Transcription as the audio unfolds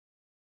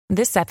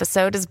This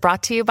episode is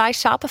brought to you by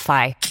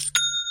Shopify.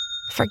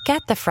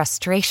 Forget the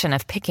frustration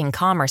of picking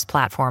commerce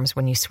platforms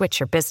when you switch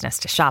your business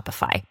to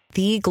Shopify,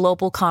 the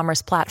global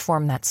commerce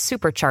platform that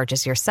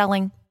supercharges your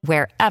selling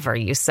wherever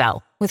you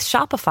sell. With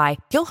Shopify,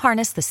 you'll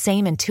harness the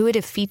same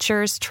intuitive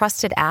features,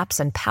 trusted apps,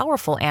 and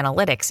powerful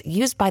analytics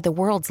used by the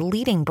world's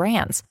leading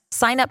brands.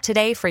 Sign up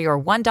today for your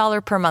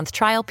 $1 per month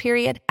trial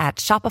period at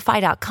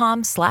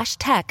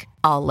shopify.com/tech,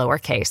 all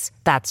lowercase.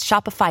 That's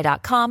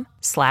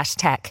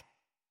shopify.com/tech.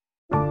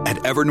 At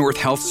Evernorth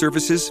Health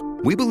Services,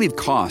 we believe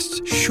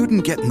costs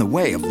shouldn't get in the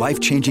way of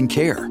life-changing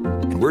care,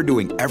 and we're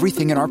doing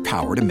everything in our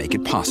power to make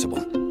it possible.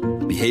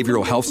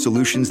 Behavioral health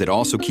solutions that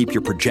also keep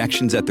your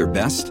projections at their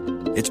best?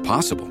 It's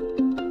possible.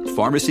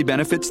 Pharmacy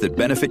benefits that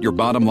benefit your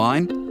bottom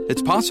line?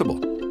 It's possible.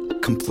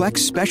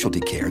 Complex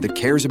specialty care that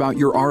cares about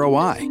your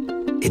ROI?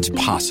 It's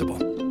possible.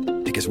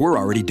 Because we're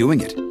already doing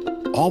it.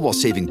 All while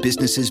saving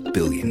businesses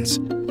billions.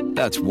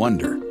 That's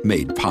Wonder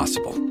made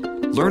possible.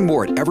 Learn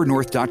more at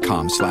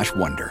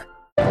evernorth.com/wonder.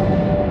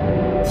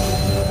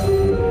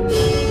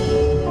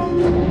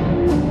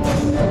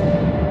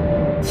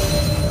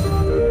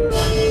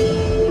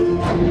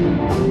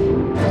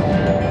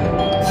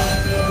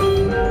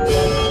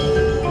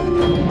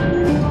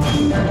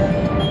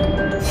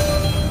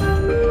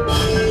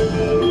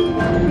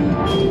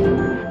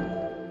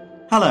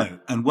 Hello,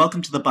 and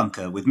welcome to The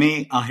Bunker with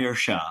me, Ahir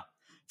Shah.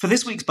 For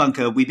this week's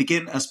Bunker, we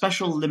begin a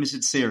special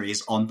limited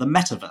series on the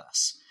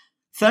Metaverse.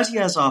 30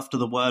 years after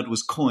the word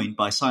was coined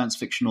by science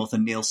fiction author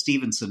Neil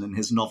Stephenson in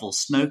his novel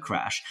Snow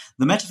Crash,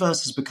 the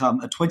Metaverse has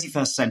become a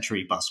 21st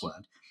century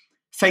buzzword.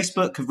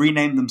 Facebook have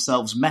renamed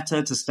themselves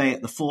Meta to stay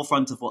at the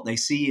forefront of what they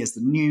see as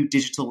the new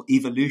digital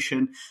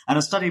evolution, and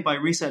a study by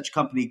research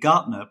company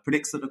Gartner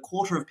predicts that a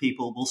quarter of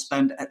people will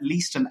spend at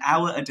least an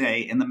hour a day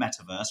in the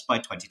Metaverse by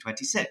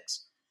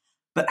 2026.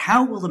 But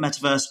how will the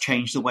Metaverse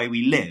change the way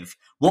we live?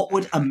 What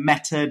would a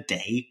meta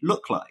day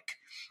look like?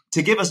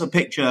 To give us a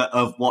picture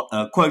of what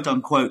a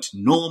quote-unquote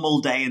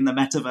normal day in the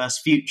Metaverse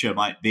future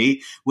might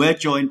be, we're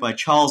joined by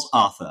Charles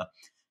Arthur.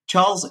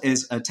 Charles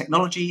is a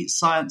technology,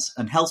 science,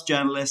 and health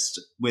journalist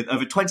with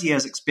over 20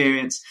 years'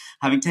 experience,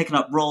 having taken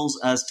up roles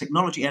as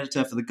technology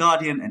editor for The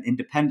Guardian and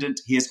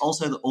Independent. He is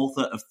also the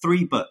author of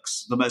 3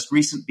 books, the most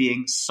recent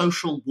being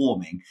Social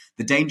Warming,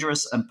 The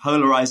Dangerous and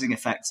Polarizing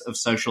Effects of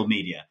Social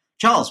Media.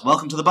 Charles,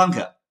 welcome to The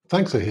Bunker.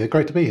 Thanks, Ahir.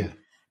 Great to be here.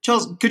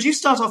 Charles, could you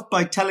start off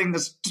by telling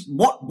us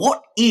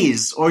what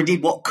is, or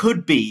indeed what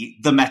could be,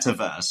 the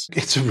Metaverse?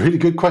 It's a really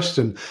good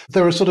question.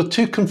 There are sort of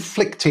 2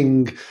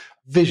 conflicting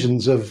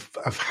visions of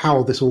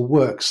how this all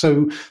works.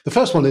 So the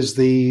first one is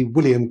the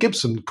William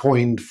Gibson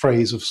coined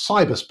phrase of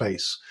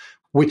cyberspace,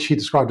 which he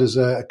described as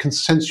a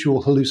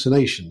consensual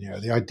hallucination,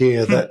 the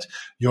idea that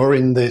you're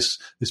in this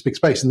big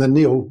space. And then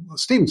Neil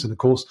Stephenson, of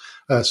course,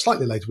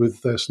 slightly later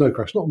with Snow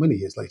Crash, not many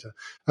years later,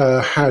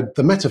 had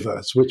the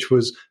Metaverse, which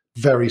was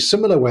very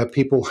similar, where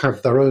people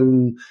have their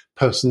own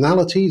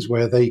personalities,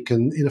 where they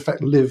can, in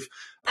effect, live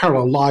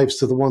parallel lives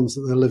to the ones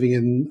that they're living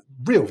in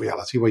real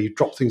reality, where you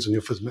drop things on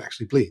your foot and it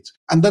actually bleeds.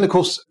 And then, of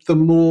course, the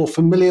more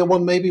familiar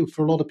one, maybe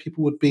for a lot of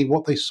people, would be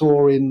what they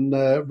saw in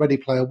Ready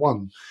Player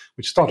One,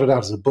 which started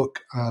out as a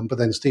book, but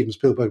then Steven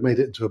Spielberg made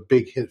it into a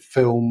big hit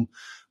film,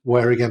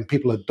 where, again,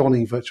 people are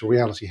donning virtual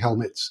reality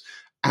helmets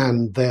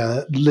and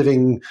they're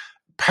living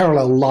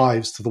parallel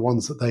lives to the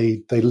ones that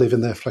they live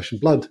in their flesh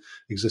and blood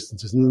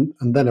existences, and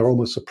then are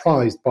almost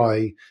surprised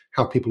by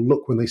how people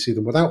look when they see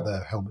them without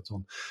their helmets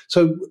on.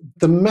 So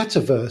the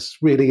Metaverse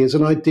really is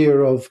an idea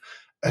of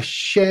a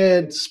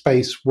shared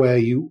space where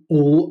you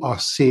all are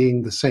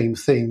seeing the same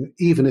thing,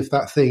 even if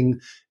that thing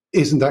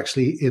isn't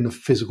actually in a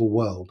physical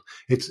world.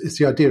 It's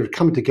the idea of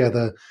coming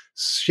together,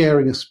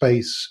 sharing a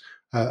space,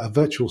 a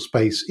virtual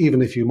space,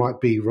 even if you might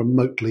be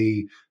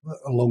remotely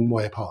a long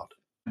way apart.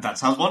 That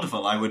sounds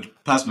wonderful. I would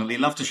personally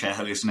love to share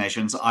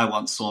hallucinations. I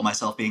once saw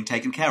myself being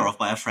taken care of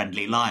by a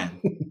friendly lion.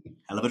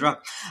 Hell of a drug.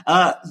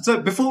 So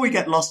before we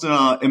get lost in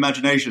our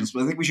imaginations,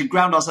 I think we should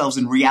ground ourselves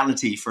in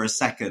reality for a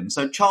second.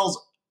 So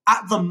Charles,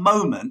 at the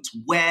moment,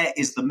 where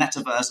is the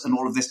Metaverse and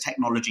all of this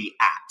technology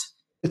at?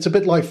 It's a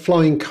bit like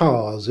flying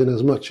cars, in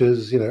as much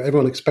as,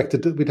 everyone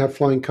expected that we'd have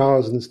flying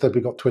cars and instead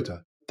we got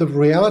Twitter. The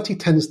reality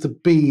tends to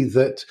be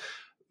that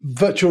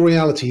virtual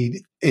reality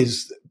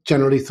is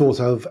generally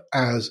thought of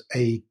as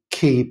a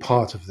key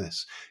part of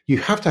this. You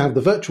have to have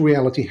the virtual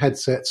reality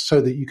headset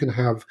so that you can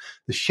have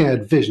the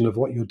shared vision of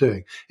what you're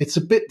doing. It's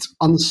a bit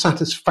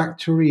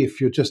unsatisfactory if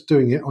you're just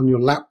doing it on your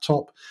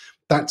laptop.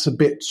 That's a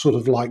bit sort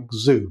of like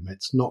Zoom.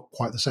 It's not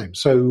quite the same.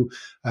 So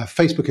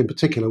Facebook in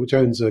particular, which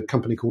owns a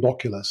company called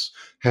Oculus,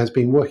 has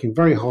been working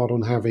very hard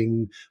on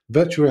having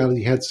virtual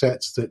reality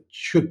headsets that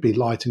should be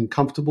light and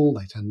comfortable.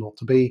 They tend not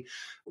to be,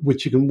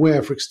 which you can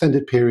wear for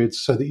extended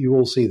periods so that you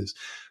all see this.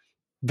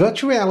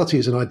 Virtual reality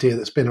is an idea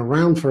that's been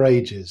around for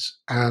ages,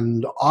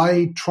 and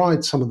I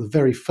tried some of the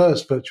very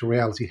first virtual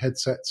reality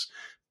headsets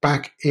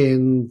back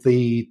in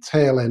the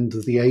tail end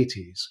of the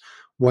 80s,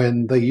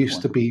 when they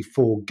used to be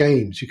for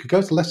games. You could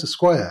go to Leicester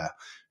Square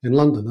in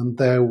London, and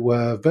there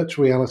were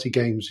virtual reality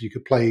games you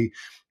could play,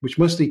 which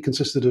mostly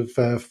consisted of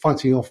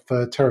fighting off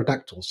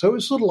pterodactyls. So it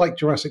was sort of like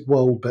Jurassic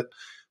World, but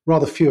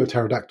rather fewer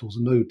pterodactyls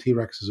and no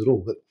T-Rexes at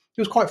all. But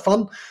it was quite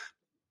fun.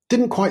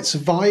 Didn't quite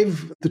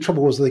survive. The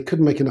trouble was they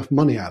couldn't make enough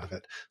money out of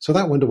it. So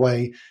that went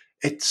away.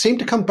 It seemed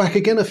to come back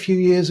again a few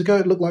years ago.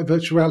 It looked like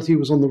virtual reality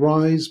was on the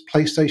rise.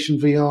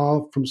 PlayStation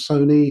VR from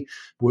Sony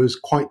was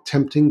quite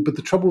tempting. But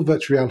the trouble with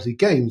virtual reality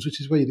games, which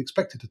is where you'd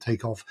expect it to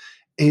take off,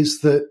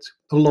 is that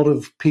a lot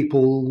of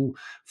people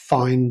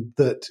find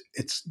that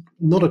it's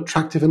not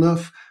attractive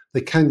enough.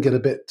 They can get a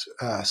bit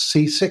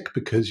seasick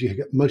because you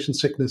get motion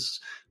sickness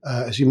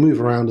as you move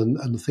around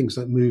and the things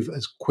don't move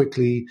as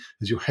quickly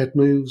as your head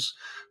moves,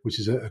 which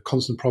is a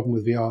constant problem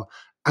with VR.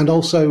 And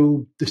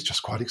also, it's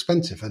just quite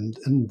expensive, and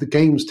the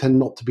games tend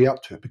not to be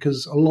up to it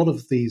because a lot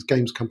of these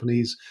games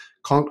companies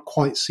can't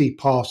quite see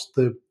past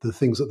the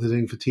things that they're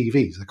doing for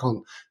TVs. They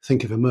can't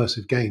think of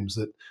immersive games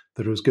that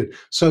are as good.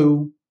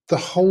 So the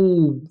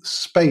whole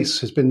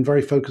space has been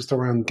very focused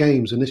around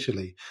games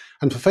initially.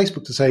 And for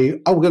Facebook to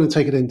say, oh, we're going to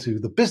take it into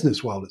the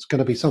business world, it's going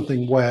to be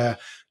something where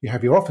you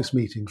have your office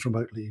meetings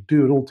remotely, you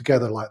do it all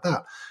together like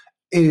that,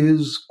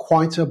 is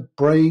quite a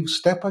brave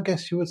step, I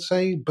guess you would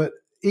say. But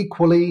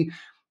equally,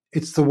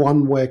 it's the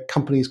one where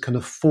companies can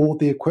afford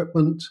the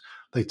equipment.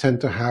 They tend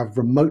to have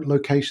remote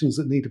locations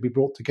that need to be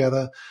brought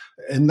together.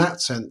 In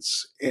that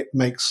sense, it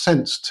makes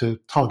sense to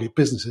target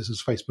businesses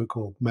as Facebook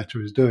or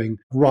Meta is doing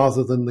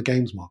rather than the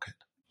games market.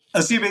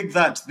 Assuming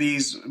that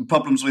these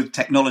problems with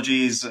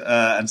technologies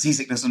and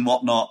seasickness and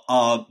whatnot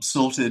are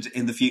sorted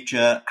in the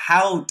future,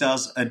 how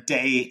does a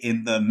day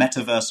in the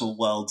metaversal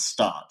world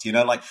start? You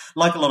know, like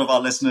a lot of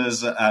our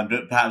listeners, and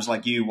perhaps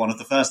like you, one of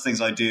the first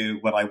things I do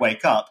when I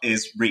wake up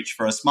is reach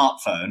for a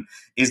smartphone.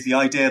 Is the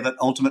idea that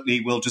ultimately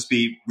we'll just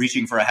be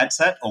reaching for a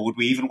headset, or would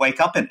we even wake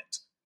up in it?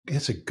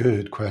 It's a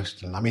good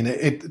question. I mean,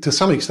 it to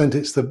some extent,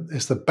 it's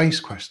the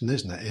base question,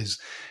 isn't it?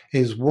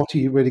 Is what are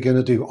you really going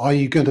to do? Are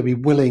you going to be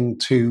willing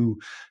to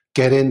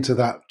get into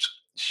that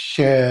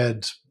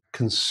shared,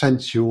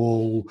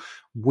 consensual,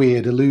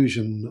 weird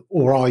illusion,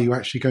 or are you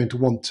actually going to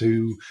want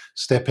to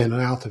step in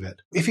and out of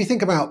it? If you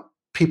think about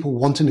people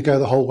wanting to go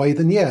the whole way,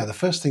 then yeah, the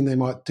first thing they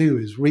might do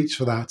is reach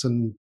for that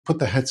and put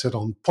the headset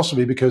on,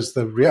 possibly because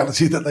the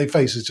reality that they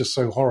face is just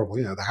so horrible.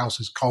 You know, the house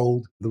is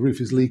cold, the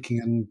roof is leaking,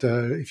 and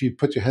if you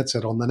put your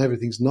headset on, then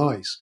everything's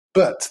nice.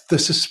 But the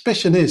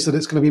suspicion is that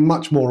it's going to be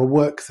much more a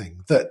work thing,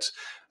 that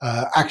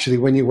actually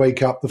when you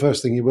wake up, the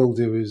first thing you will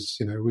do is,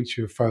 you know, reach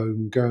your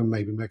phone, go and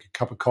maybe make a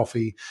cup of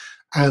coffee,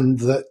 and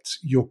that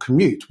your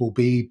commute will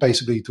be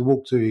basically to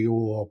walk to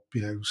your,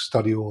 you know,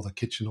 study or the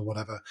kitchen or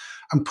whatever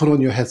and put on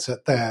your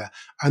headset there.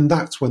 And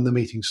that's when the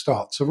meeting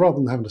starts. So rather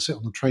than having to sit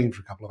on the train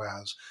for a couple of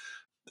hours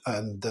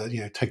and,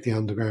 you know, take the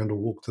underground or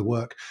walk to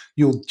work,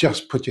 you'll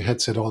just put your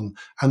headset on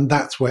and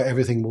that's where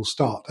everything will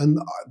start. And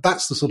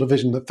that's the sort of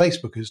vision that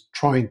Facebook is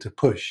trying to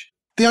push.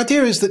 The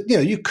idea is that, you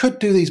know, you could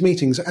do these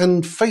meetings,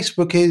 and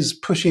Facebook is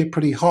pushing it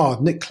pretty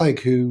hard. Nick Clegg,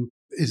 who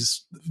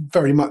is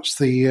very much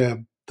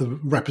the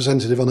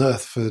representative on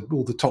earth for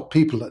all the top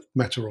people at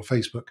Meta or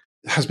Facebook,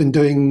 has been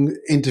doing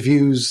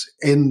interviews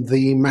in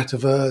the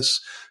metaverse.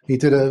 He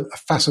did a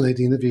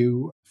fascinating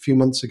interview a few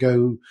months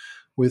ago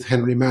with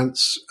Henry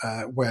Mance,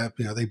 where,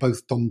 you know, they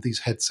both donned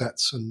these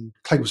headsets, and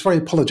Clegg was very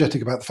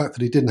apologetic about the fact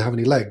that he didn't have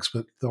any legs,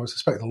 but I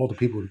suspect a lot of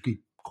people would be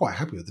quite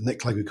happy with the Nick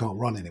Clegg who can't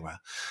run anywhere.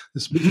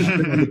 This is a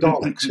bit like the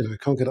Daleks, you know,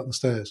 can't get up the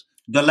stairs.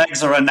 The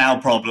legs are a now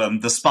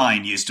problem. The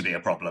spine used to be a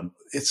problem.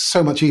 It's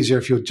so much easier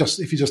if you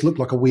just look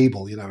like a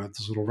weeble, you know, the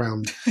sort of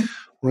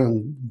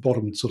round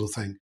bottom sort of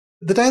thing.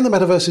 The day in the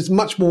metaverse is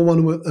much more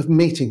one of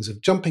meetings,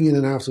 of jumping in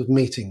and out of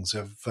meetings,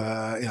 of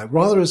you know,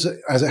 rather as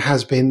it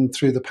has been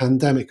through the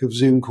pandemic, of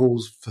Zoom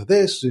calls for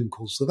this, Zoom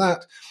calls for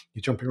that.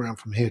 You're jumping around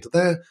from here to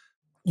there.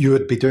 You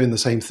would be doing the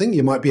same thing.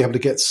 You might be able to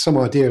get some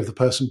idea of the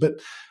person, but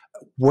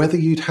whether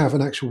you'd have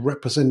an actual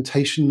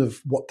representation of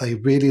what they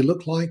really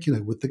look like, you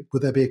know,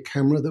 would there be a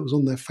camera that was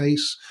on their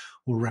face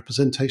or a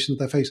representation of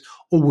their face,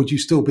 or would you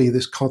still be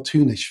this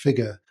cartoonish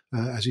figure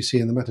as you see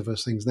in the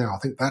metaverse things now? I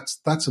think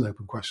that's an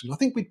open question. I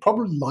think we'd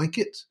probably like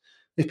it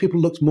if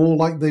people looked more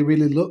like they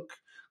really look,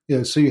 you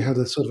know, so you had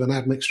a sort of an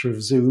admixture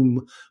of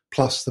Zoom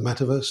plus the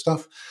metaverse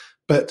stuff.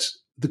 But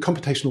the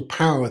computational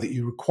power that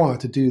you require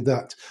to do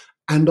that,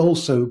 and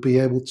also be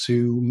able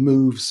to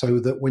move so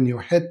that when your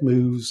head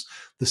moves,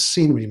 the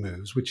scenery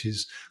moves, which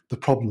is the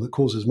problem that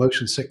causes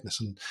motion sickness.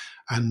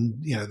 And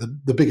you know,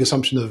 the big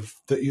assumption of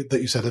that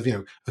you said of, you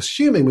know,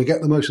 assuming we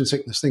get the motion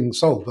sickness thing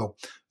solved. Well,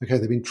 okay,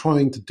 they've been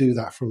trying to do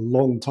that for a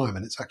long time,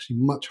 and it's actually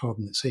much harder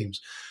than it seems.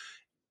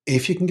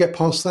 If you can get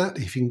past that,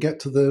 if you can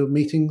get to the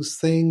meetings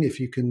thing, if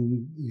you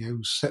can, you know,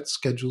 set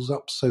schedules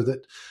up so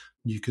that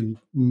you can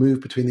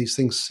move between these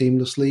things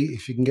seamlessly,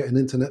 if you can get an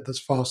internet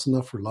that's fast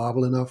enough,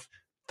 reliable enough,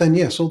 then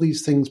yes, all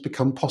these things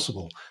become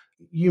possible.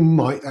 You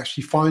might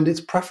actually find it's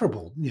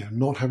preferable, you know,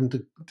 not having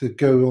to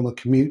go on a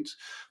commute,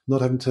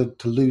 not having to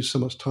lose so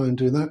much time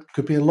doing that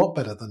could be a lot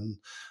better than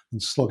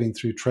slogging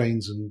through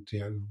trains and, you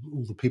know,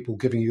 all the people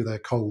giving you their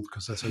cold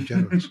because they're so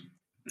generous.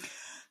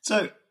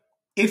 So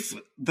If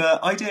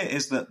the idea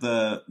is that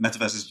the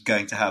metaverse is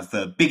going to have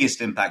the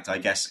biggest impact, I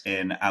guess,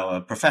 in our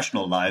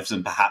professional lives,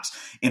 and perhaps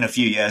in a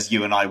few years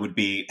you and I would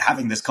be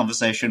having this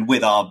conversation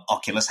with our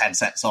Oculus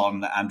headsets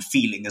on and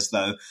feeling as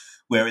though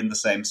we're in the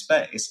same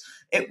space,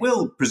 it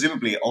will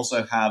presumably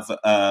also have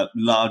a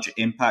large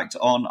impact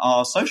on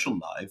our social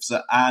lives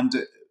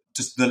and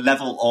just the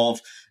level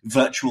of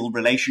virtual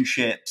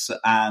relationships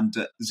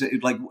and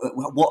like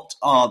what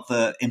are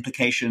the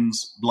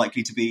implications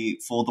likely to be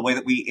for the way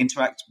that we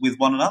interact with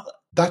one another?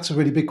 That's a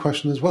really big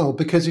question as well,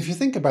 because if you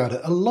think about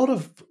it, a lot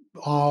of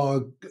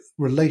our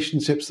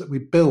relationships that we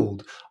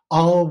build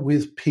are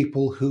with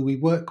people who we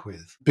work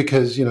with,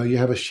 because, you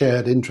have a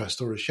shared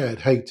interest or a shared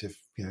hate if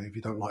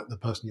you don't like the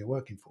person you're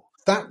working for.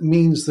 That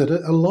means that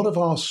a lot of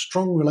our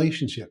strong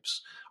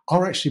relationships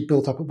are actually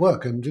built up at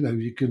work. And,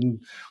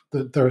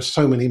 there are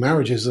so many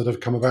marriages that have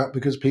come about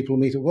because people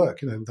meet at work.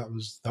 That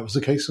was the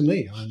case for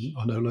me.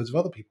 I know loads of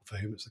other people for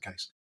whom it's the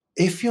case.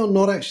 If you're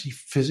not actually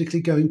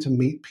physically going to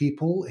meet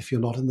people, if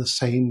you're not in the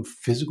same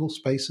physical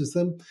space as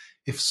them,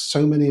 if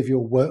so many of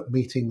your work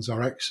meetings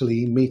are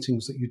actually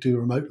meetings that you do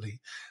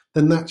remotely,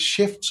 then that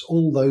shifts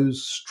all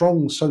those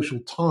strong social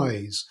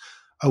ties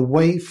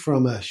away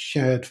from a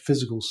shared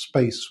physical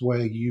space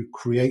where you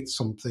create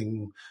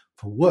something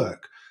for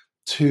work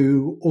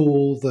to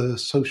all the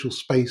social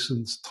space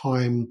and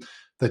time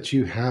that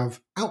you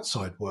have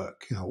outside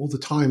work. All the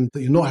time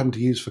that you're not having to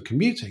use for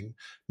commuting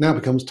now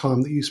becomes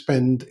time that you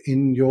spend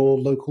in your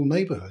local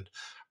neighborhood.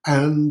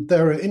 And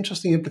there are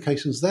interesting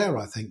implications there,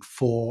 I think,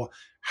 for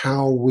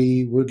how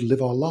we would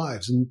live our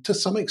lives. And to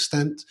some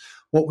extent,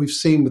 what we've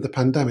seen with the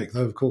pandemic,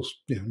 though, of course,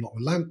 not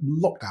with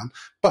lockdown,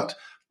 but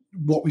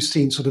what we've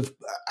seen sort of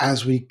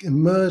as we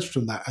emerged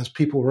from that, as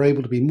people were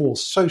able to be more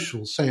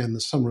social, say in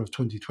the summer of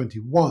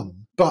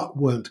 2021, but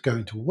weren't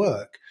going to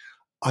work,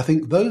 I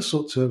think those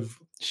sorts of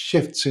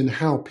shifts in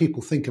how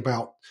people think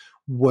about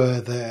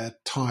where their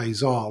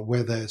ties are,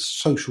 where their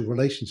social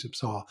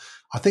relationships are,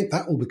 I think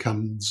that all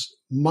becomes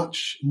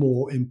much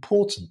more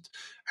important,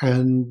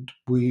 and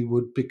we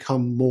would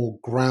become more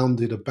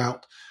grounded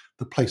about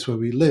the place where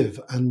we live.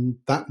 And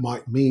that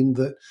might mean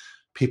that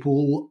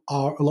people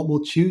are a lot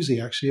more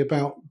choosy actually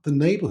about the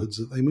neighborhoods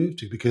that they move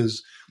to,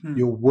 because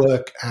your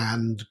work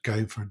and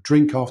going for a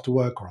drink after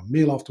work or a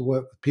meal after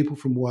work with people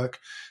from work,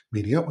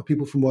 meeting up with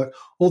people from work,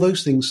 all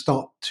those things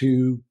start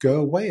to go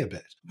away a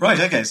bit. Right,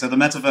 okay. So the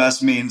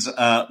metaverse means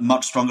a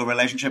much stronger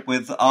relationship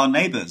with our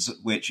neighbors,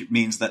 which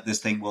means that this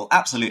thing will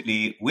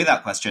absolutely,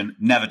 without question,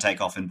 never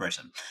take off in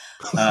Britain.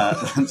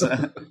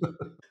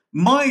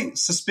 My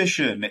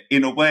suspicion,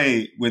 in a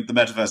way, with the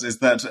metaverse is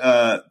that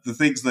the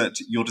things that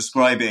you're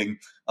describing,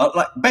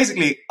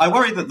 basically, I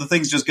worry that the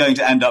thing's just going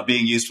to end up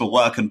being used for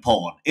work and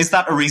porn. Is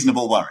that a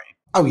reasonable worry?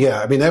 Oh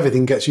yeah, I mean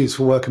everything gets used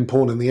for work and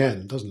porn in the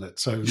end, doesn't it?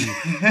 So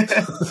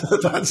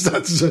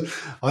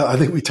I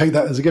think we take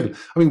that as a given.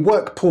 I mean,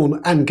 work,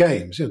 porn, and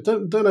games.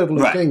 Don't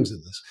overlook games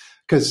in this,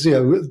 because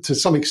to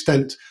some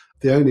extent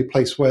the only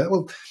place where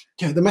the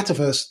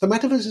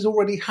metaverse is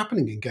already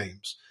happening in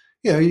games.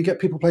 You get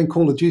people playing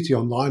Call of Duty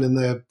online, and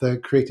they're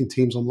creating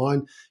teams online.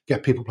 You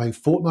get people playing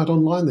Fortnite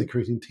online; they're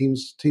creating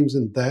teams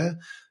in there.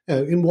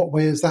 In what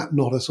way is that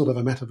not a sort of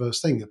a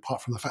metaverse thing,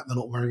 apart from the fact they're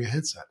not wearing a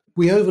headset?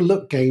 We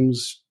overlook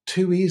games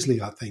too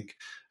easily, I think,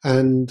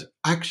 and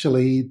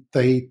actually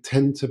they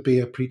tend to be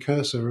a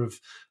precursor of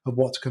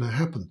what's going to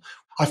happen.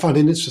 I find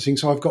it interesting.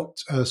 So I've got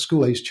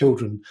school-aged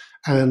children,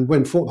 and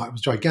when Fortnite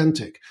was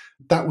gigantic,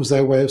 that was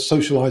their way of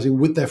socializing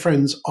with their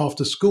friends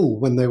after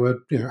school when they were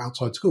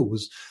outside school.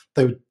 Was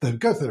they would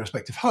go to their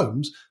respective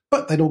homes,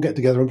 but they'd all get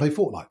together and play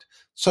Fortnite.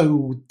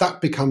 So that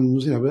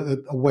becomes a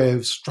way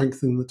of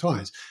strengthening the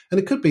ties. And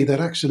it could be that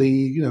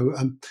actually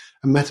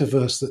a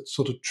metaverse that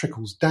sort of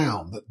trickles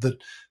down, that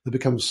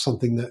becomes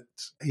something that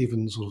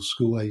even sort of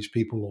school-aged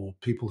people or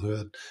people who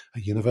are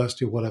at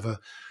university or whatever,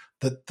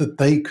 that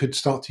they could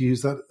start to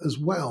use that as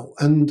well.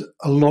 And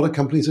a lot of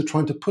companies are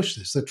trying to push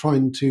this. They're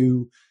trying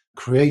to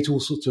create all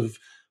sorts of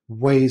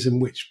ways in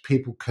which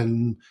people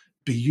can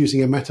be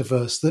using a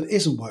metaverse that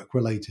isn't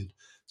work-related.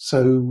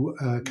 So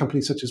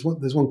companies such as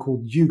there's one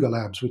called Yuga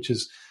Labs, which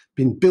has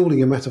been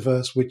building a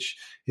metaverse which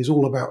is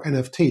all about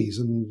NFTs.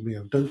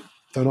 And don't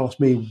ask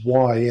me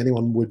why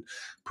anyone would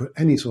put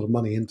any sort of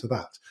money into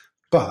that.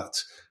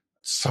 But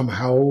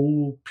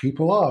somehow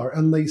people are,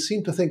 and they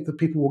seem to think that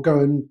people will go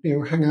and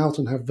hang out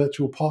and have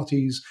virtual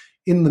parties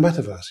in the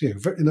metaverse,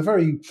 in a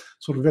very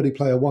sort of Ready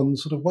Player One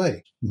sort of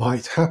way.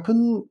 Might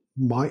happen,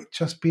 might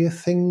just be a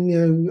thing,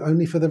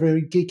 only for the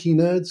very geeky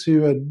nerds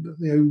who are,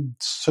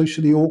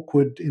 socially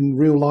awkward in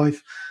real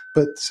life,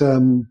 but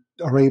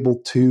are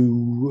able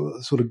to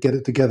sort of get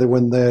it together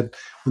when they're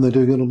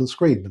doing it on the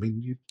screen. I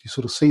mean, you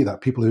sort of see that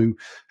people who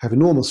have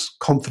enormous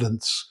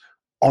confidence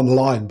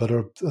online, but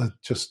are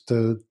just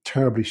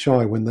terribly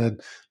shy when they're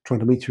trying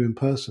to meet you in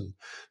person.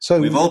 So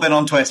we've all been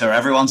on Twitter.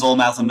 Everyone's all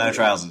mouth and no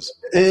trousers.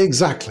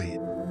 Exactly.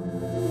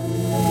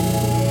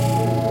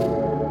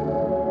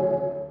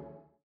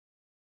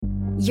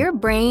 Your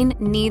brain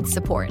needs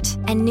support,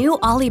 and new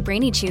Ollie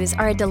Brainy Chews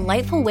are a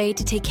delightful way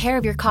to take care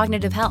of your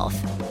cognitive health.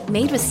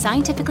 Made with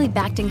scientifically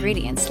backed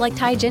ingredients like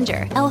Thai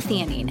ginger,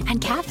 L-theanine, and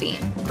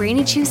caffeine,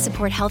 Brainy Chews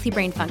support healthy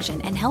brain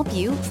function and help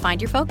you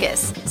find your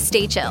focus,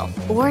 stay chill,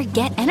 or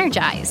get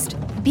energized.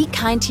 Be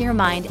kind to your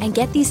mind and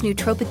get these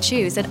nootropic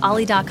chews at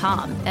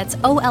ollie.com. That's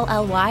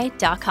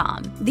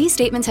OLLY.com. These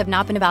statements have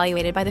not been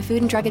evaluated by the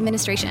Food and Drug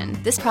Administration.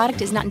 This product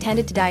is not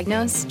intended to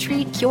diagnose,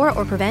 treat, cure,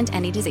 or prevent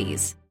any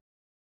disease.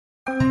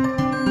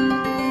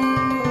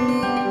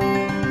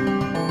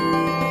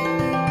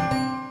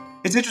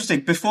 It's interesting.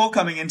 Before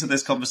coming into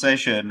this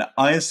conversation,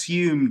 I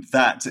assumed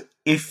that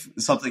if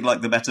something like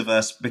the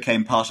metaverse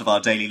became part of our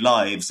daily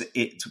lives,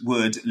 it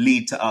would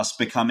lead to us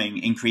becoming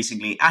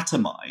increasingly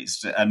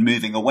atomized and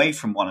moving away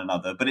from one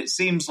another. But it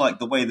seems like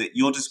the way that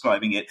you're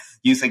describing it,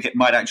 you think it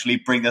might actually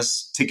bring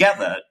us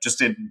together, just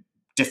in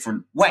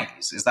different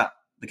ways. Is that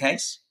the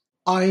case?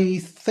 I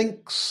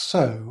think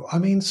so. I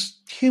mean,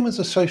 humans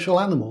are social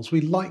animals.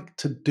 We like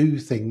to do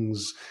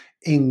things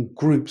in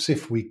groups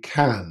if we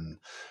can.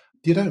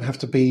 You don't have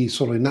to be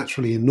sort of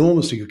naturally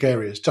enormously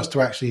gregarious just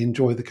to actually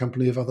enjoy the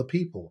company of other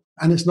people.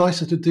 And it's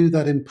nicer to do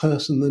that in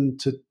person than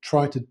to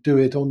try to do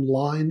it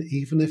online,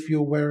 even if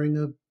you're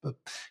wearing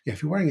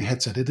if you're wearing a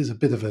headset, it is a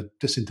bit of a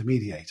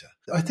disintermediator.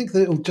 I think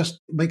that it'll just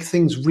make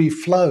things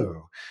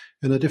reflow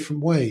in a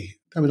different way.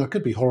 I mean, I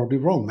could be horribly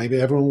wrong. Maybe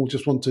everyone will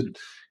just want to,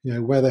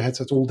 wear their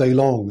headsets all day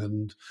long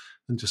and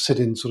just sit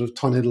in sort of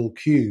tiny little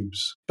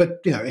cubes.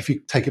 But, if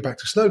you take it back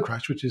to Snow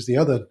Crash, which is the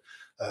other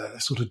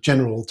sort of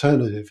general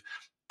alternative,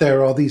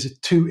 there are these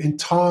two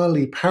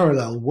entirely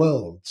parallel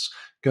worlds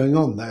going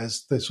on.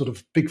 There's sort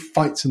of big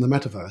fights in the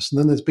metaverse, and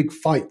then there's big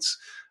fights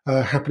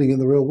happening in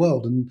the real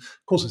world. And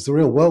of course, it's the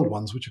real world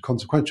ones which are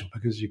consequential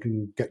because you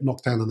can get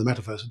knocked down in the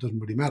metaverse. It doesn't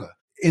really matter.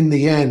 In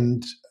the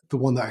end, the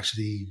one that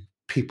actually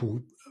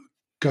people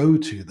go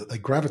to, that they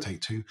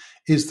gravitate to,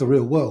 is the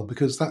real world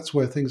because that's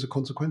where things are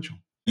consequential.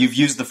 You've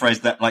used the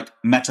phrase that like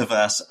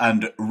metaverse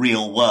and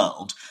real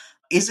world.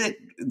 Is it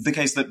the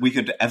case that we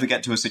could ever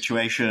get to a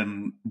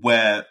situation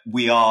where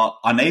we are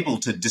unable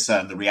to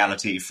discern the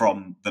reality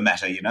from the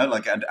meta,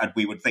 and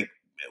we would think,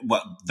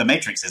 well, the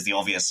Matrix is the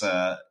obvious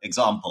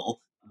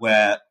example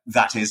where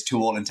that is,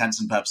 to all intents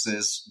and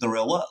purposes, the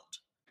real world?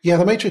 Yeah,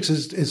 the Matrix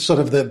is sort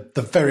of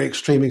the very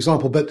extreme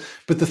example, but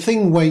the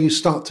thing where you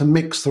start to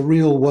mix the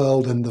real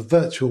world and the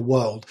virtual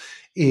world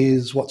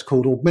is what's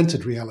called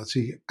augmented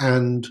reality.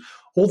 And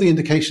all the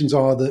indications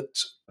are that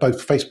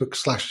both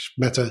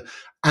Facebook/Meta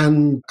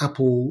and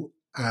Apple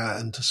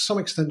and to some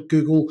extent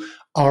Google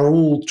are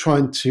all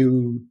trying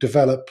to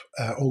develop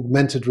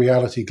augmented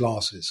reality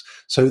glasses.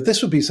 So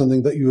this would be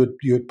something that you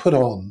would put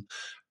on,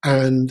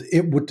 and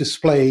it would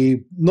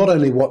display not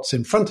only what's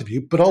in front of you,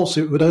 but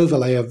also it would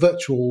overlay a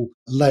virtual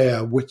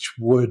layer which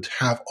would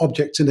have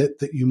objects in it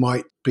that you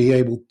might be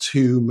able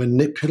to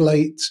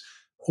manipulate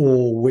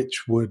or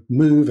which would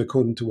move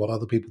according to what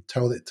other people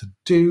tell it to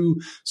do.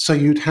 So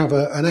you'd have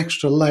an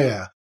extra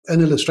layer.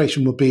 An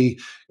illustration would be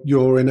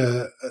you're in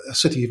a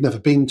city you've never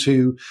been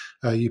to,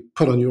 you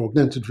put on your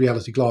augmented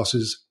reality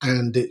glasses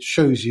and it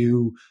shows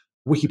you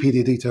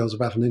Wikipedia details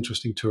about an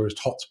interesting tourist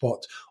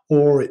hotspot,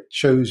 or it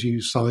shows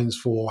you signs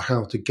for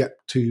how to get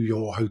to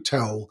your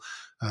hotel,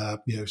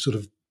 sort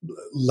of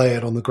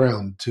layered on the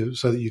ground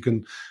so that you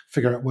can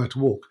figure out where to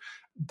walk.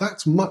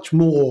 That's much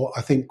more,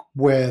 I think,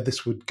 where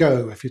this would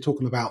go if you're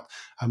talking about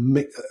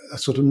a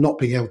sort of not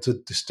being able to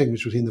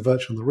distinguish between the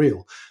virtual and the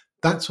real.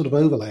 That sort of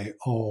overlay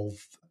of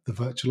the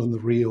virtual and the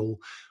real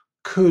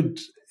could,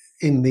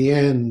 in the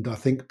end, I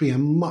think, be a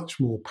much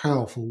more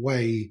powerful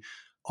way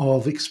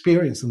of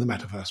experiencing the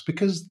metaverse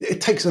because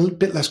it takes a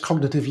bit less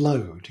cognitive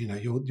load.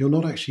 You're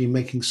not actually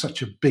making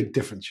such a big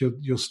difference.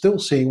 You're still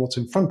seeing what's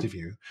in front of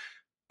you,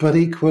 but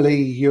equally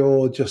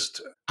you're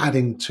just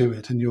adding to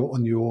it and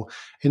you're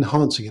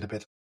enhancing it a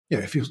bit.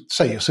 If you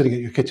say you're sitting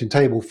at your kitchen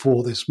table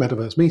for this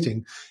metaverse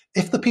meeting,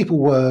 if the people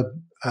were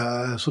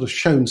sort of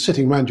shown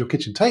sitting around your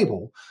kitchen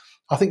table,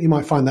 I think you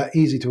might find that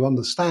easy to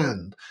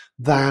understand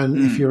than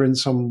if you're in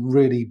some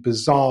really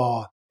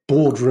bizarre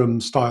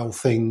boardroom style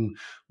thing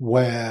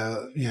where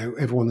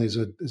everyone is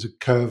a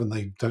curve and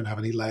they don't have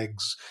any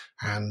legs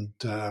and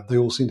they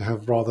all seem to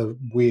have rather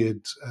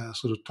weird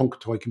sort of Tonka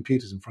toy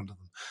computers in front of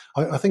them.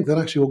 I think that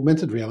actually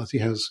augmented reality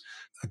has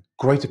a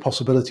greater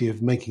possibility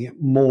of making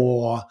it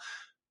more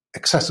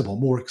accessible,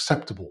 more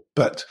acceptable.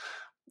 But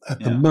at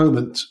the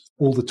moment,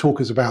 all the talk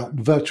is about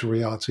virtual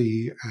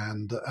reality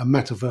and a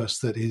metaverse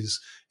that is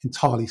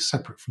entirely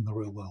separate from the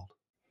real world.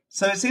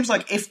 So it seems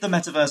like if the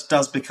metaverse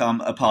does become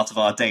a part of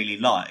our daily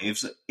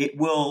lives, it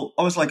will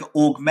almost like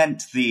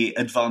augment the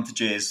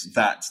advantages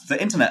that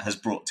the internet has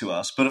brought to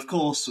us. But of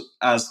course,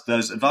 as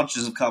those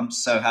advantages have come,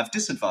 so have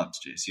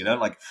disadvantages.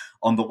 Like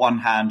on the one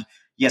hand,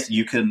 yes,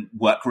 you can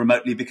work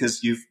remotely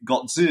because you've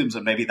got Zooms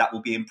and maybe that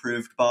will be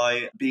improved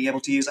by being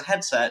able to use a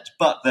headset.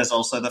 But there's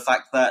also the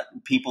fact that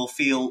people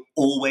feel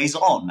always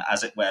on,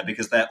 as it were,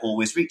 because they're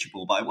always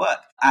reachable by work.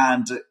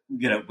 And,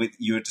 with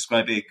you were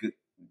describing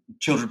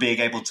children being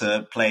able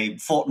to play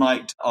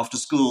Fortnite after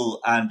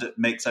school and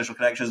make social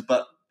connections,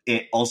 but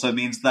it also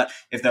means that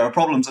if there are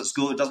problems at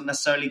school, it doesn't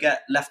necessarily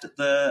get left at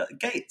the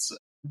gates.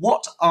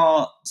 What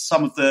are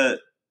some of the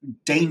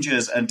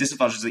dangers and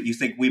disadvantages that you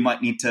think we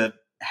might need to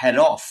head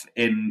off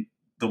in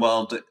the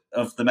world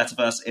of the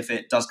metaverse if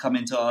it does come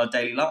into our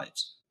daily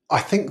lives? I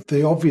think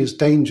the obvious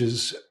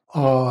dangers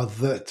are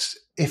that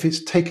if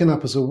it's taken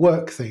up as a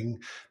work thing,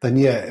 then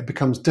it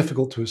becomes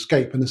difficult to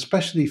escape. And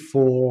especially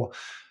for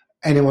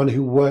anyone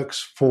who works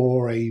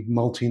for a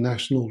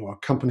multinational or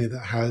a company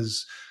that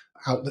has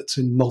outlets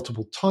in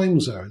multiple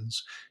time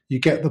zones, you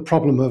get the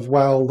problem of,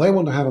 well, they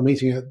want to have a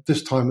meeting at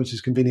this time, which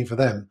is convenient for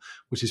them,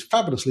 which is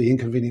fabulously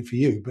inconvenient for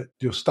you, but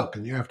you're stuck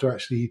and you have to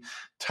actually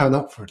turn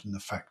up for it in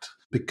effect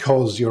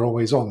because you're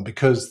always on,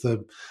 because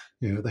the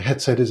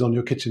headset is on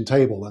your kitchen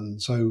table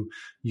and so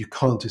you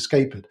can't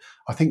escape it.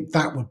 I think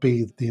that would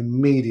be the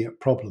immediate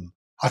problem.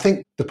 I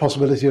think the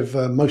possibility of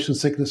motion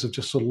sickness, of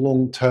just sort of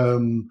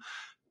long-term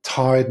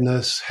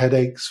tiredness,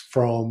 headaches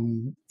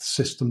from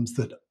systems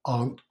that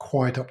aren't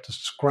quite up to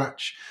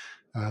scratch,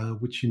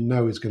 which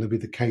is going to be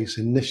the case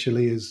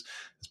initially as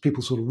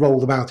people sort of roll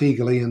them out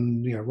eagerly,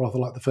 and rather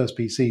like the first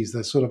PCs,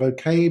 they're sort of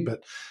okay,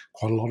 but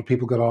quite a lot of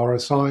people got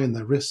RSI in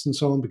their wrists and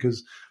so on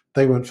because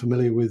they weren't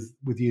familiar with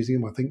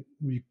using them. I think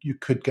you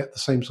could get the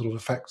same sort of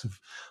effect of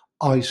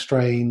eye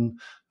strain,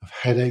 of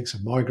headaches,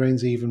 of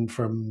migraines, even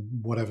from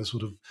whatever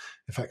sort of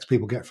effects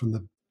people get from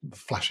the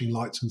flashing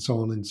lights and so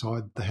on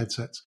inside the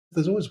headsets.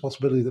 There's always a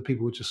possibility that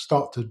people would just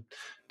start to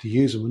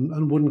use them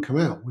and wouldn't come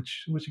out,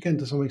 which again,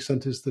 to some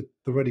extent, is the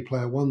Ready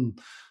Player One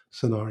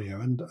scenario.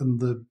 And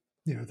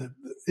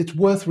it's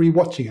worth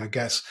rewatching, I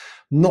guess,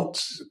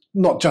 not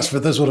just for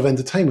the sort of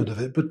entertainment of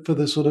it, but for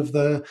the sort of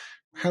the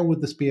how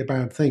would this be a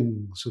bad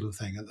thing sort of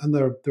thing. And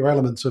there are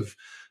elements of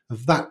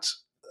that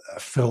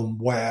film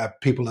where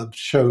people have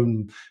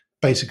shown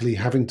basically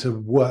having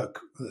to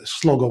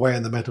slog away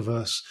in the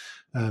metaverse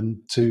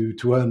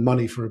to earn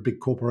money for a big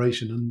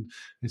corporation, and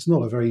it's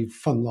not a very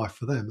fun life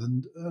for them.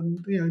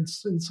 And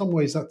in some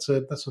ways that's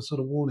a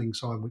sort of warning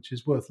sign which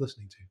is worth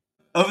listening to.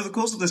 Over the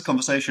course of this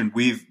conversation,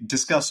 we've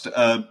discussed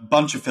a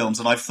bunch of films,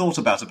 and I've thought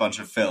about a bunch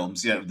of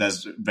films.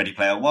 There's Ready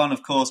Player One,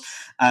 of course,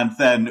 and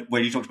then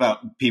when you talked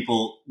about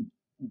people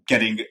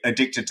getting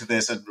addicted to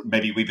this and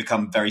maybe we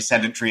become very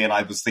sedentary, and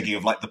I was thinking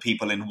of like the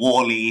people in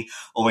WALL-E,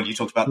 or when you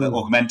talked about the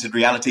augmented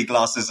reality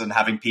glasses and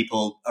having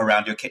people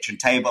around your kitchen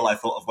table, I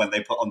thought of when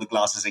they put on the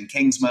glasses in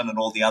Kingsman and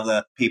all the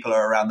other people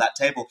are around that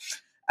table.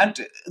 And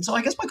so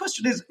I guess my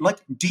question is,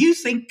 do you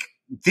think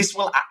this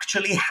will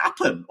actually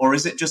happen, or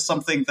is it just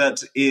something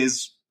that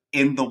is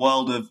in the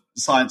world of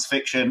science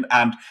fiction,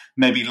 and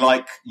maybe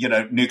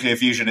nuclear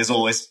fusion is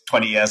always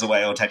 20 years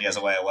away or 10 years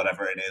away or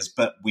whatever it is,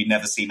 but we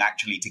never seem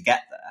actually to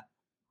get there?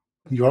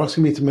 You're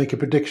asking me to make a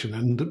prediction,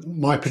 and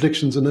my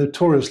predictions are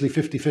notoriously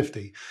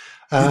 50-50.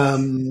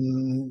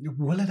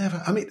 Will it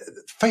ever? I mean,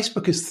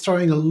 Facebook is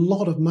throwing a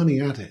lot of money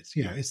at it.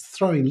 It's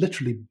throwing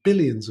literally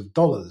billions of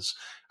dollars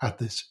at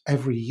this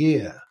every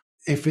year.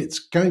 If it's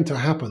going to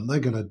happen,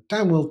 they're going to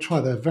damn well try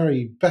their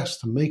very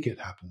best to make it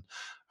happen.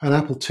 And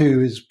Apple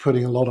too is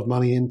putting a lot of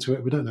money into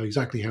it. We don't know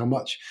exactly how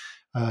much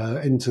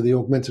into the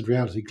augmented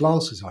reality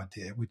glasses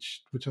idea,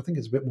 which I think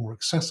is a bit more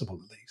accessible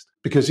at least.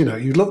 Because, you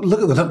look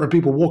at the number of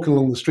people walking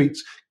along the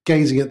streets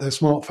gazing at their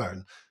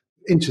smartphone,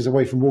 inches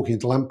away from walking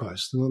into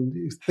lampposts. And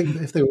you think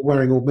that if they were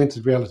wearing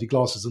augmented reality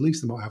glasses, at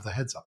least they might have their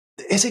heads up.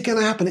 Is it going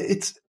to happen?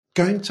 It's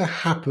going to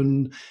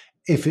happen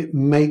if it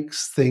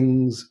makes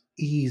things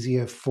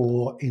easier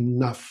for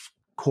enough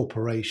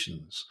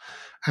corporations.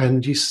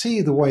 And you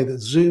see the way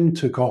that Zoom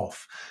took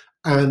off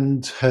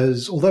and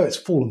has, although it's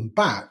fallen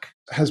back,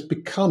 has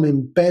become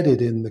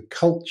embedded in the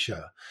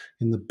culture,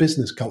 in the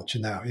business culture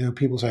now.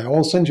 People say,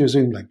 I'll send you a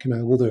Zoom link,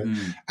 we'll do it.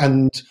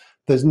 And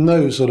there's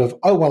no sort of,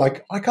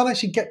 I can't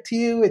actually get to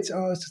you. It's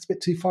just a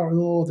bit too far.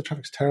 Oh, the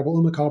traffic's terrible.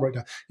 Oh, my car broke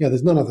down.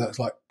 There's none of that. It's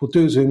like, we'll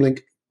do a Zoom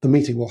link. The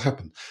meeting will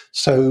happen.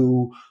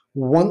 So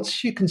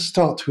once you can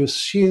start to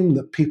assume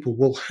that people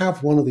will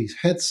have one of these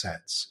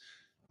headsets,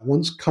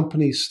 once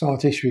companies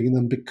start issuing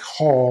them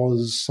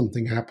because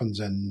something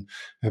happens and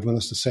everyone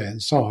has to stay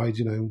inside,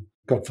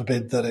 God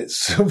forbid that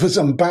it's for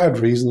some bad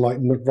reason, like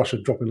Russia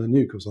dropping a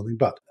nuke or something.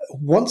 But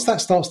once that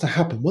starts to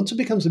happen, once it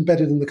becomes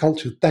embedded in the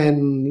culture,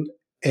 then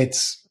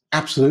it's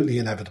absolutely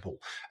inevitable.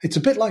 It's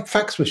a bit like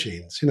fax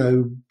machines.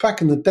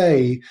 Back in the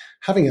day,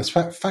 having a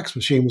fax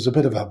machine was a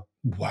bit of a,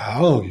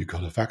 wow, you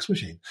got a fax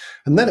machine.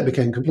 And then it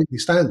became completely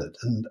standard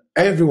and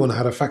everyone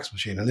had a fax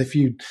machine. And if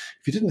you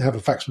didn't have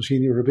a fax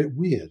machine, you were a bit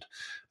weird.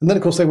 And then,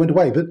 of course, they went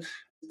away. But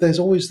there's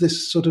always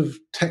this sort of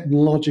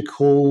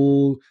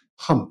technological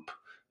hump.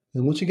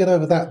 And once you get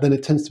over that, then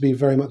it tends to be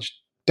very much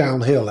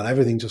downhill and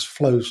everything just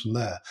flows from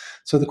there.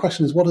 So the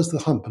question is, what is the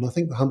hump? And I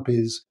think the hump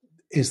is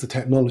the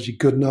technology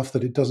good enough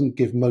that it doesn't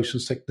give motion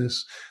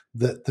sickness,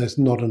 that there's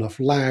not enough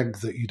lag,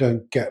 that you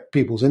don't get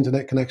people's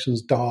internet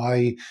connections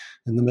die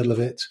in the middle of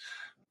it,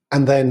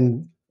 and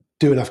then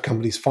do enough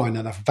companies find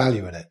enough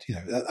value in it?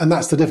 And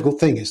that's the difficult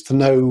thing, is to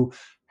know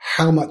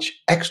how much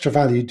extra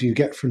value do you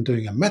get from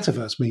doing a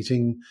metaverse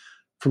meeting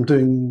from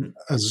doing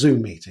a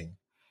Zoom meeting.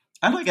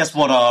 And I guess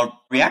what our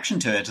reaction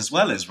to it as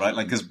well is, right?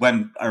 Like, because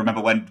I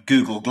remember when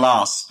Google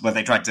Glass, when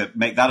they tried to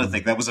make that a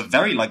thing, there was a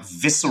very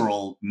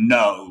visceral,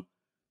 no,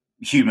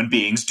 human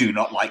beings do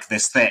not like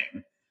this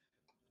thing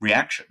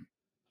reaction.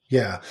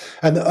 Yeah.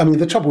 And I mean,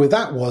 the trouble with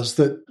that was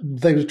that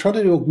they were trying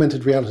to do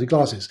augmented reality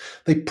glasses.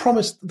 They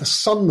promised the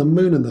sun, the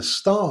moon, and the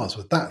stars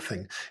with that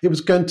thing. It was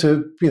going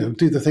to,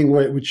 do the thing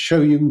where it would show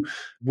you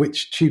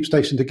which tube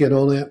station to get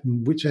on it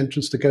and which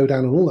entrance to go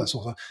down and all that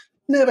sort of stuff.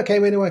 Never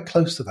came anywhere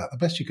close to that. The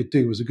best you could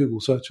do was a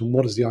Google search on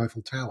what is the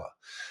Eiffel Tower.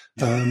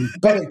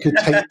 But it could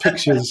take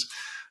pictures.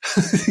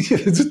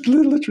 It's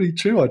literally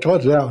true. I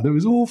tried it out and it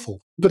was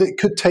awful. But it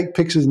could take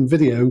pictures and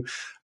video.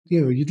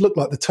 You'd look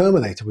like the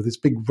Terminator with this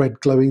big red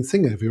glowing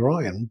thing over your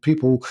eye, and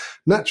people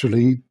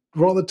naturally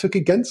rather took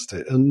against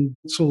it and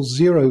saw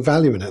zero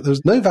value in it.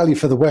 There's no value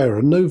for the wearer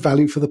and no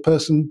value for the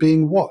person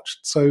being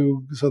watched.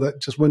 So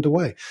that just went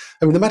away.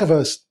 I mean, the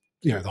Metaverse,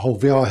 the whole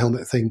VR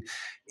helmet thing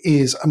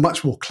is a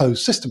much more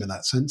closed system in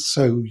that sense.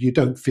 So you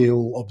don't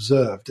feel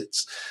observed.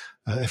 It's,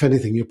 if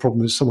anything, your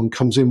problem is someone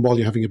comes in while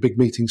you're having a big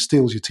meeting,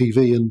 steals your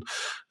TV and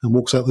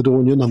walks out the door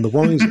and you're none the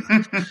wiser.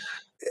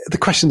 The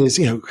question is,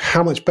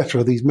 how much better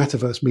are these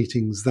Metaverse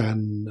meetings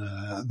than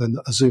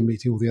a Zoom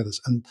meeting or the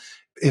others? And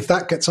if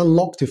that gets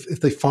unlocked,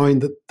 if they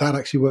find that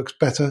actually works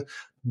better,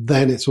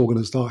 then it's all going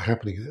to start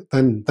happening.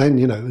 Then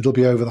it'll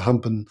be over the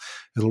hump and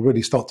it'll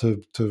really start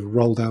to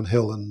roll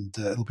downhill and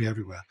it'll be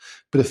everywhere.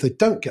 But if they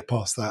don't get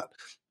past that,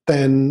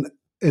 then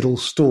it'll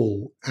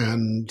stall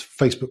and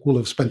Facebook will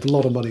have spent a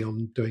lot of money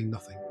on doing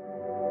nothing.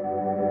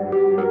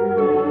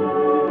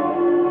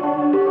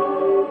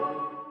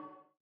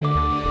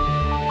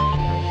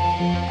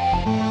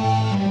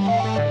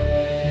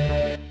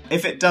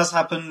 If it does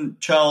happen,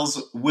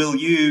 Charles, will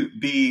you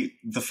be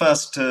the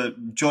first to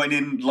join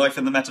in life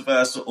in the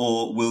metaverse,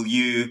 or will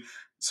you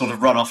sort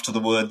of run off to the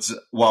woods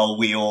while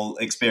we all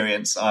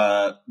experience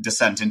our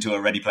descent into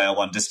a Ready Player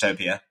One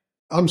dystopia?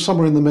 I'm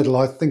somewhere in the middle.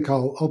 I think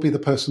I'll be the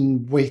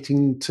person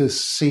waiting to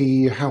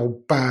see how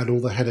bad all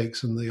the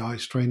headaches and the eye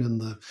strain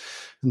and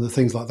the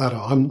things like that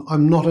are.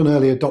 I'm not an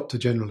early adopter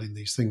generally in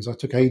these things. I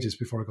took ages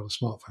before I got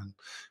a smartphone,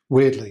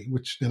 weirdly,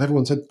 and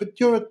everyone said, but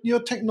you're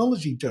a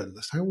technology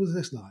journalist. How was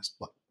this nice?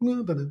 Like,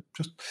 no, I don't know.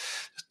 Just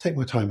take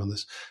my time on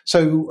this.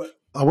 So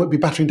I won't be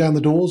battering down the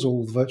doors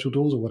or the virtual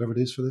doors or whatever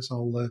it is for this.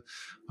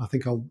 I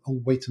think I'll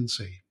wait and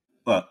see.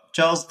 Well,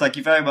 Charles, thank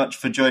you very much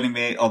for joining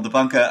me on The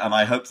Bunker, and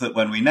I hope that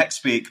when we next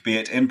speak, be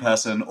it in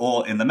person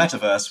or in the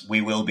metaverse, we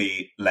will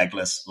be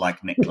legless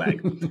like Nick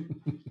Clegg.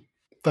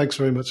 Thanks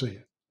very much,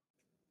 Ian.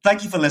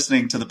 Thank you for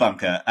listening to The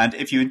Bunker, and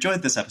if you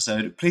enjoyed this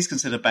episode, please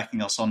consider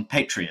backing us on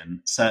Patreon.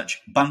 Search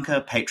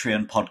Bunker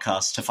Patreon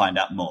Podcast to find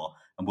out more,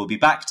 and we'll be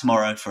back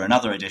tomorrow for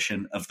another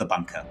edition of The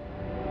Bunker.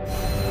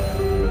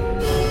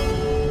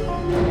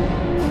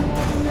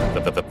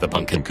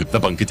 The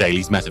Bunker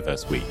Daily's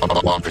Metaverse Week,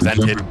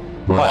 presented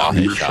by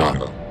Ahir Shah.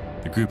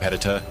 The group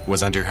editor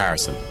was Andrew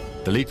Harrison.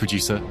 The lead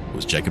producer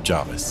was Jacob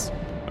Jarvis.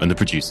 And the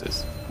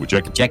producers were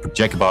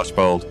Jacob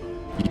Archbold,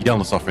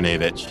 Yana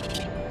Sofronievich,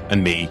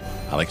 and me,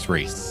 Alex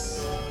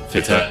Reese.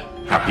 Fitter,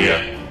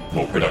 happier,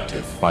 more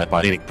productive. By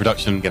Linic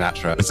Production,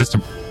 Ganatra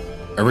System.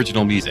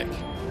 Original music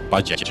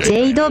by Jade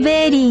Berry.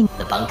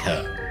 The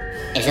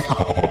Bunker is a